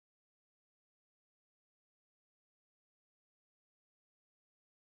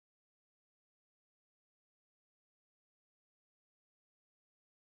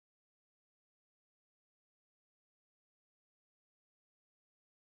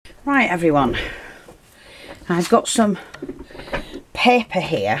Right everyone, I've got some paper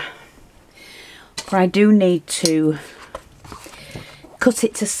here, but I do need to cut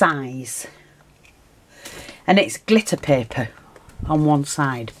it to size, and it's glitter paper on one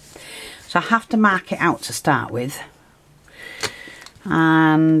side, so I have to mark it out to start with.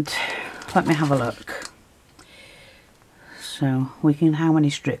 And let me have a look. So we can, how many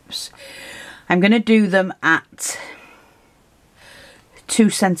strips? I'm going to do them at 2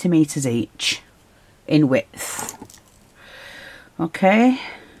 centimeters each in width. Okay.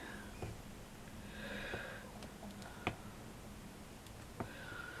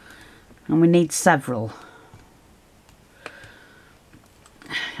 And we need several.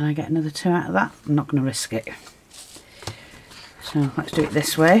 Can I get another 2 out of that? I'm not going to risk it. So let's do it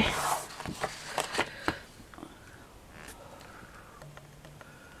this way.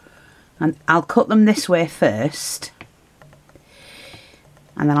 And I'll cut them this way first.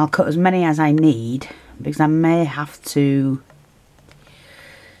 And then I'll cut as many as I need, because I may have to,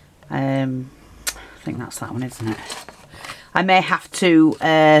 I think that's that one, isn't it? I may have to,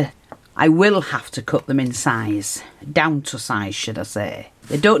 I will have to cut them in size, down to size should I say.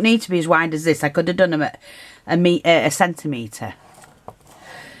 They don't need to be as wide as this. I could have done them at a centimetre.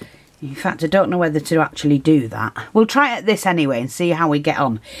 In fact, I don't know whether to actually do that. We'll try it at this anyway and see how we get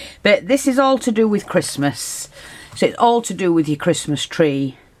on. But this is all to do with Christmas. So it's all to do with your Christmas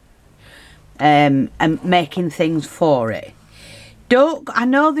tree and making things for it. I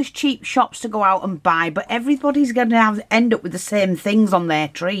know there's cheap shops to go out and buy, but everybody's going to end up with the same things on their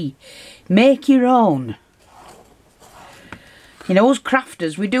tree. Make your own. You know, us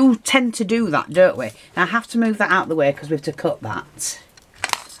crafters, we do tend to do that, don't we? And I have to move that out of the way because we have to cut that.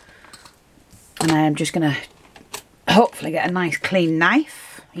 And I'm just going to hopefully get a nice clean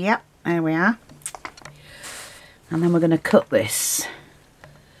knife. Yep, there we are. And then we're going to cut this.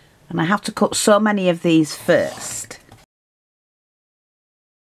 And I have to cut so many of these first.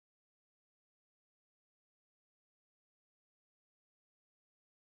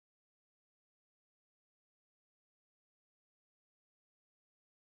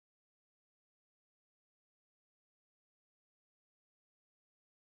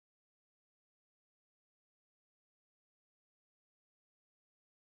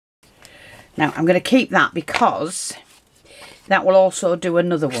 Now I'm going to keep that because that will also do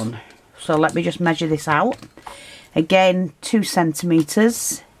another one. So let me just measure this out. Again, 2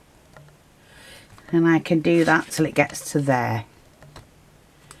 centimeters. And I can do that till it gets to there.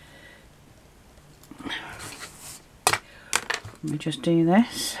 Let me just do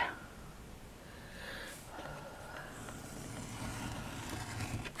this.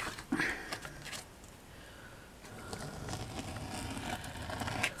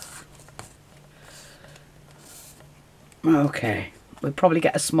 Okay, we'll probably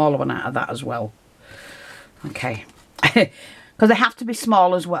get a smaller one out of that as well. Okay, because they have to be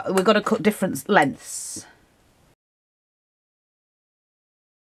small as well. We've got to cut different lengths.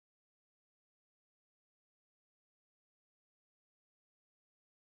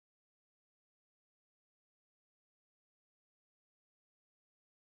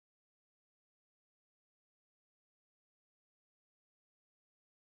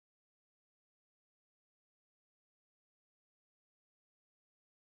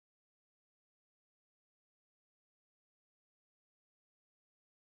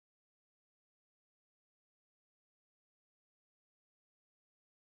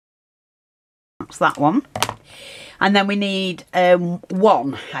 That's that one. And then we need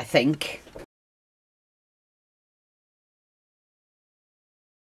one, I think.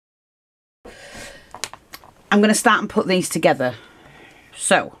 I'm going to start and put these together.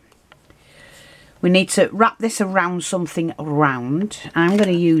 So, we need to wrap this around something round. I'm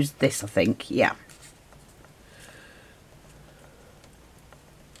going to use this, I think, yeah.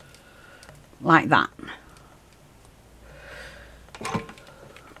 Like that.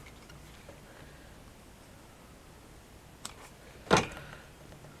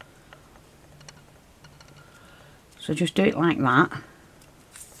 So just do it like that.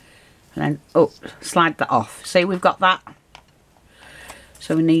 And then, oh, slide that off. See, we've got that.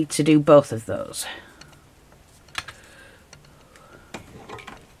 So we need to do both of those.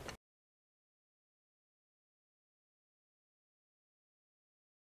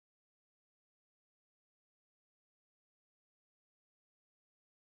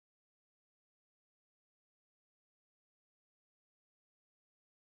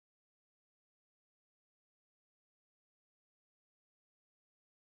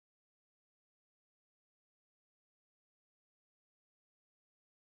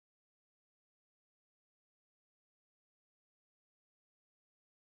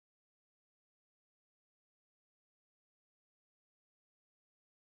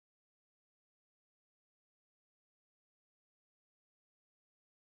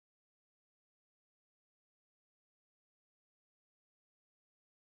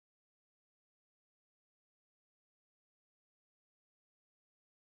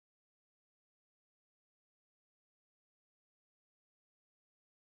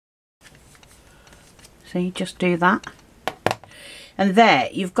 So you just do that. And there,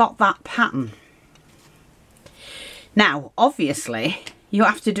 you've got that pattern. Now, obviously, you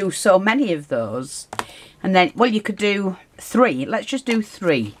have to do so many of those. And then, well, you could do 3. Let's just do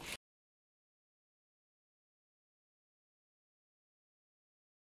 3.